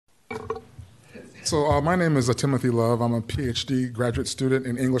My name is Timothy Love. I'm a PhD graduate student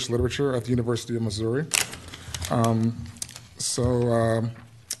in English literature at the University of Missouri. I just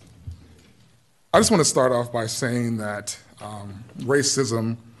want to start off by saying that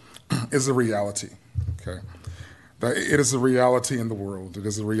racism is a reality, okay? That it is a reality in the world. It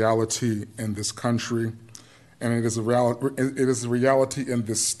is a reality in this country, and it is a reality in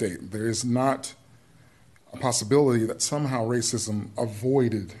this state. There is not a possibility that somehow racism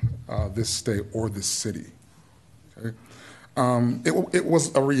avoided this state or this city. Okay? It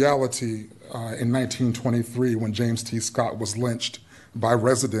was a reality in 1923 when James T. Scott was lynched by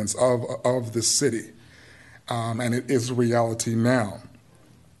residents of this city, and it is a reality now.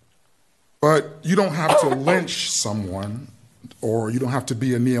 But you don't have to lynch someone, or you don't have to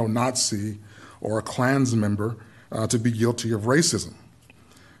be a neo-Nazi or a Klan member to be guilty of racism.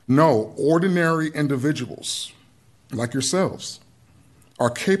 No, ordinary individuals like yourselves are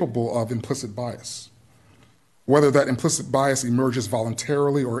capable of implicit bias, whether that implicit bias emerges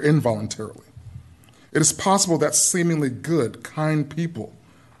voluntarily or involuntarily. It is possible that seemingly good, kind people,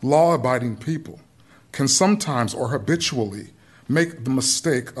 law-abiding people, can sometimes or habitually make the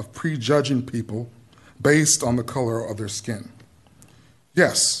mistake of prejudging people based on the color of their skin.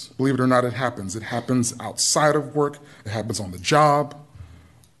 Yes, believe it or not, it happens. It happens outside of work. It happens on the job.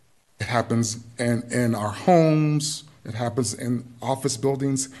 It happens in our homes. It happens in office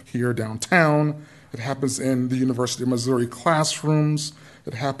buildings here downtown. It happens in the University of Missouri classrooms.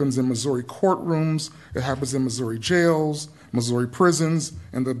 It happens in Missouri courtrooms. It happens in Missouri jails, Missouri prisons,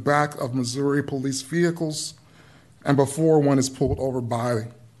 in the back of Missouri police vehicles, and before one is pulled over by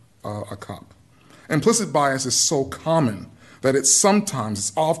a cop. Implicit bias is so common that it's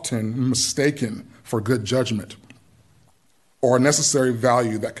often mistaken for good judgment or a necessary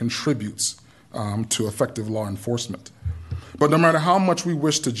value that contributes to effective law enforcement. But no matter how much we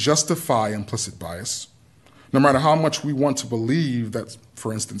wish to justify implicit bias, no matter how much we want to believe that,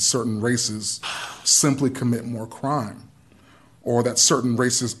 for instance, certain races simply commit more crime, or that certain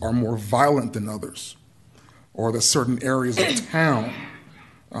races are more violent than others, or that certain areas of town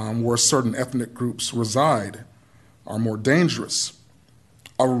where certain ethnic groups reside are more dangerous,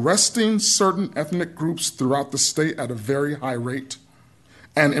 arresting certain ethnic groups throughout the state at a very high rate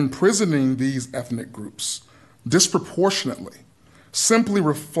and imprisoning these ethnic groups disproportionately simply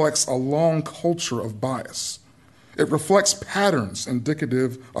reflects a long culture of bias. It reflects patterns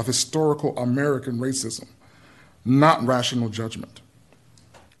indicative of historical American racism, not rational judgment.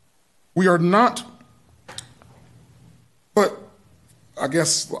 We are not, but I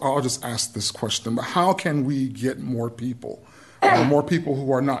guess I'll just ask this question, but how can we get more people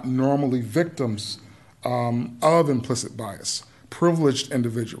who are not normally victims of implicit bias, privileged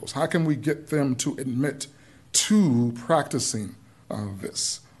individuals? How can we get them to admit to practicing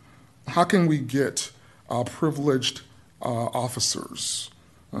this? How can we get privileged officers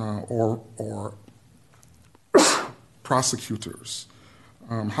or prosecutors?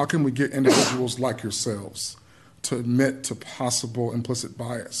 How can we get individuals like yourselves to admit to possible implicit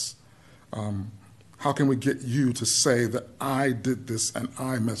bias? How can we get you to say that I did this and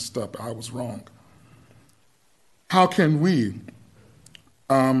I messed up, I was wrong? How can we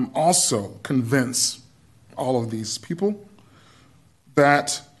also convince all of these people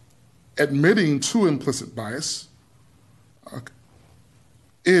that admitting to implicit bias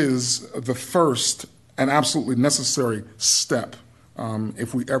is the first and absolutely necessary step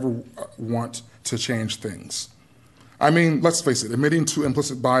if we ever want to change things? I mean, let's face it, admitting to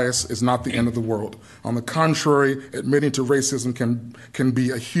implicit bias is not the end of the world. On the contrary, admitting to racism can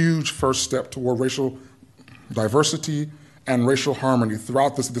be a huge first step toward racial diversity and racial harmony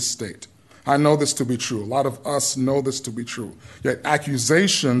throughout this state. I know this to be true. A lot of us know this to be true. Yet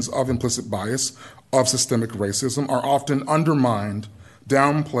accusations of implicit bias, of systemic racism, are often undermined,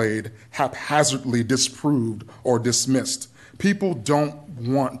 downplayed, haphazardly disproved, or dismissed. People don't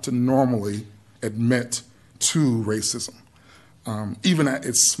want to normally admit to racism, even at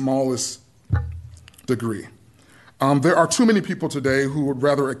its smallest degree. There are too many people today who would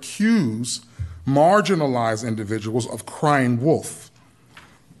rather accuse marginalized individuals of crying wolf.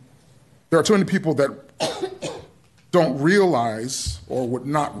 There are too many people that don't realize or would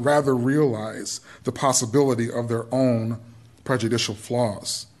not rather realize the possibility of their own prejudicial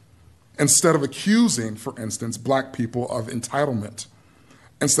flaws. Instead of accusing, for instance, black people of entitlement,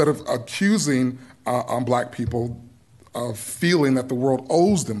 instead of accusing black people of feeling that the world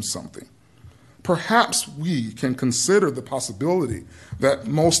owes them something, perhaps we can consider the possibility that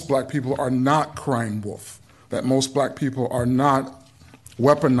most black people are not crying wolf, that most black people are not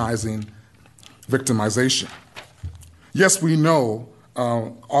weaponizing victimization. Yes, we know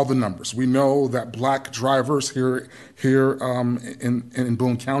all the numbers. We know that black drivers here in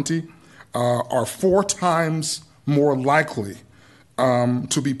Boone County are 4 times more likely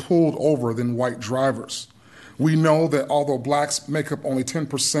to be pulled over than white drivers. We know that although blacks make up only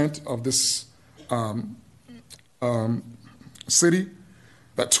 10% of this city,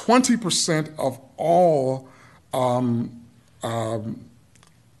 that 20% of all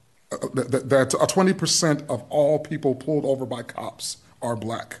that 20% of all people pulled over by cops are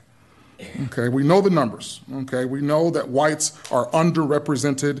black. Okay, we know the numbers. Okay, we know that whites are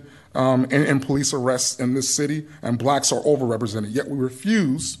underrepresented in police arrests in this city, and blacks are overrepresented. Yet we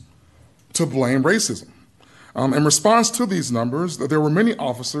refuse to blame racism. In response to these numbers, there were many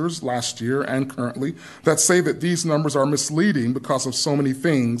officers last year and currently that say that these numbers are misleading because of so many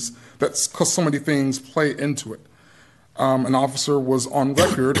things play into it. An officer was on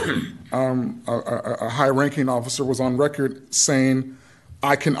record, a high-ranking officer was on record saying,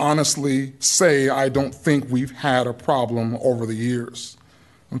 "I can honestly say I don't think we've had a problem over the years."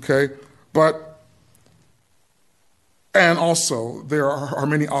 Okay, and also there are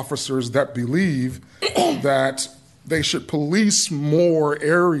many officers that believe that they should police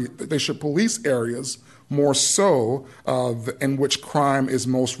areas more so in which crime is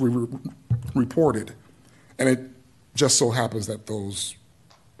most reported, and it just so happens that those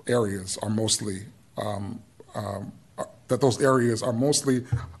areas are mostly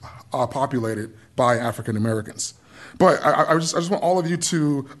populated by African Americans. But I just want all of you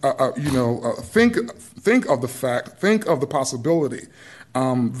to think of the possibility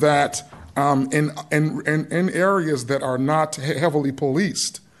that in areas that are not heavily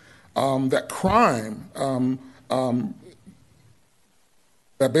policed, that crime,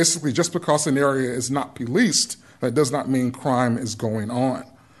 that basically just because an area is not policed, that does not mean crime is going on.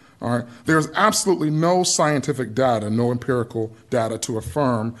 All right. There's absolutely no scientific data, no empirical data to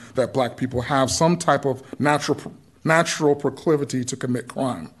affirm that black people have some type of natural proclivity to commit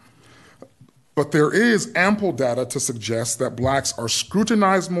crime. But there is ample data to suggest that blacks are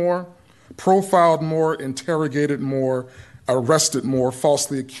scrutinized more, profiled more, interrogated more, arrested more,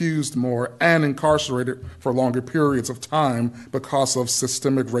 falsely accused more, and incarcerated for longer periods of time because of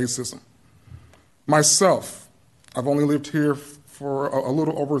systemic racism. Myself, I've only lived here for a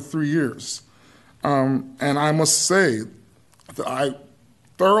little over 3 years, and I must say that I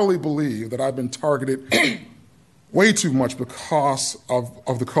thoroughly believe that I've been targeted way too much because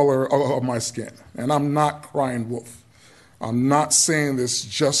of the color of my skin. And I'm not crying wolf. I'm not saying this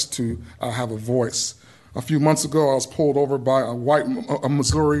just to have a voice. A few months ago, I was pulled over by a white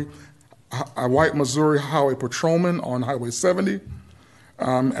Missouri highway patrolman on Highway 70.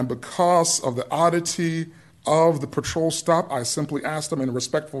 And because of the oddity of the patrol stop, I simply asked him in a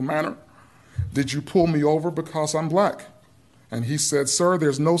respectful manner, "Did you pull me over because I'm black?" And he said, "Sir,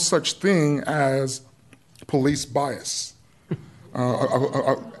 there's no such thing as police bias."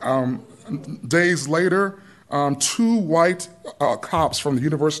 Days later, 2 white cops from the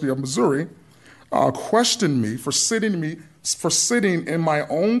University of Missouri questioned me for sitting in my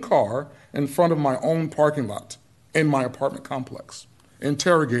own car in front of my own parking lot in my apartment complex,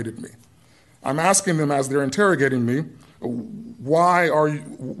 interrogated me. I'm asking them as they're interrogating me, what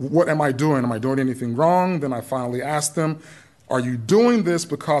am I doing? Am I doing anything wrong? Then I finally asked them, "Are you doing this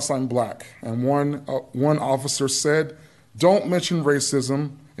because I'm black?" And one officer said, "Don't mention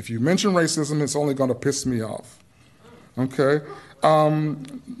racism. If you mention racism, it's only going to piss me off." Okay?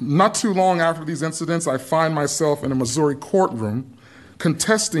 Not too long after these incidents, I find myself in a Missouri courtroom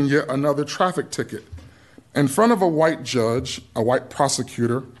contesting yet another traffic ticket. In front of a white judge, a white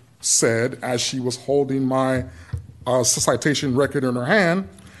prosecutor said, as she was holding my citation record in her hand,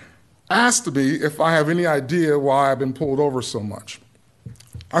 asked me if I have any idea why I've been pulled over so much.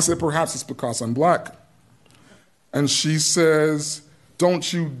 I said, "Perhaps it's because I'm black." And she says,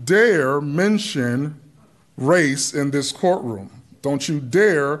 "Don't you dare mention race in this courtroom. Don't you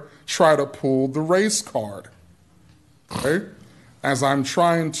dare try to pull the race card." Okay? As I'm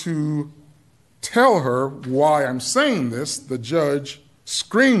trying to tell her why I'm saying this, the judge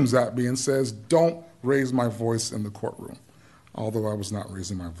screams at me and says, "Don't raise my voice in the courtroom," although I was not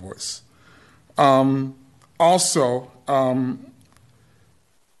raising my voice.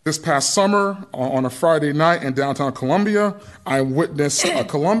 This past summer, on a Friday night in downtown Columbia, I witnessed a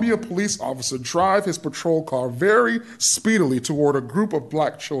Columbia police officer drive his patrol car very speedily toward a group of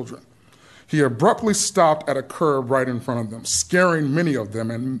black children. He abruptly stopped at a curb right in front of them, scaring many of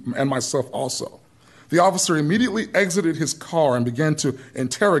them and myself also. The officer immediately exited his car and began to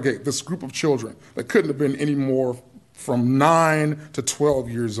interrogate this group of children that couldn't have been any more from 9 to 12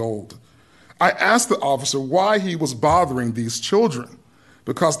 years old. I asked the officer why he was bothering these children.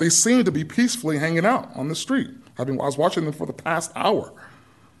 because they seemed to be peacefully hanging out on the street. I was watching them for the past hour.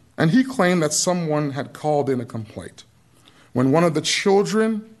 And he claimed that someone had called in a complaint. When one of the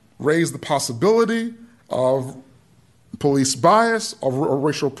children raised the possibility of police bias or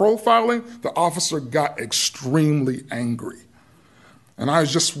racial profiling, the officer got extremely angry. And I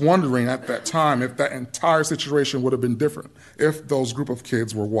was just wondering at that time if that entire situation would have been different if those group of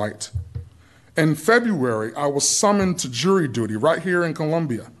kids were white. In February, I was summoned to jury duty right here in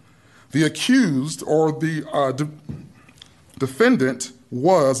Columbia. The accused, or the defendant,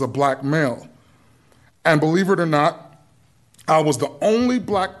 was a black male. And believe it or not, I was the only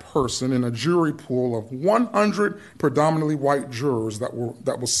black person in a jury pool of 100 predominantly white jurors that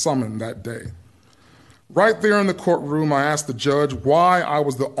was summoned that day. Right there in the courtroom, I asked the judge why I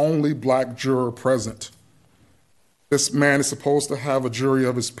was the only black juror present. This man is supposed to have a jury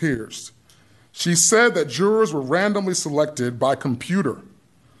of his peers. She said that jurors were randomly selected by computer.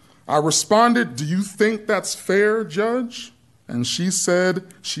 I responded, "Do you think that's fair, Judge?" And she said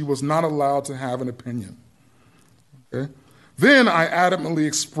she was not allowed to have an opinion. Okay? Then I adamantly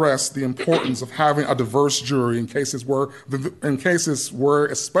expressed the importance of having a diverse jury especially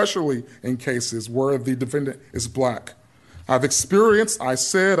in cases where the defendant is black. I've experienced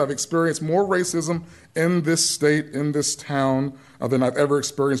more racism in this state, in this town, than I've ever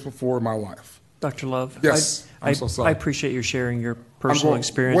experienced before in my life. Dr. Love? Yes, I'm so sorry. I appreciate you sharing your personal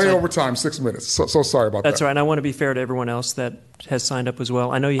experience. Way over time, 6 minutes. So sorry about that. That's all right. And I want to be fair to everyone else that has signed up as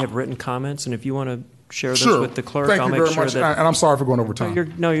well. I know you have written comments, and if you want to share those with the clerk, I'll make sure that... Thank you very much, and I'm sorry for going over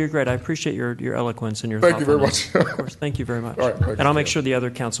time. No, you're great. I appreciate your eloquence and your Thank you very much. Of course. Thank you very much. All right, and I'll make sure the other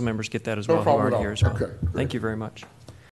council members get that as well, who aren't here as well. Okay, thank you very much.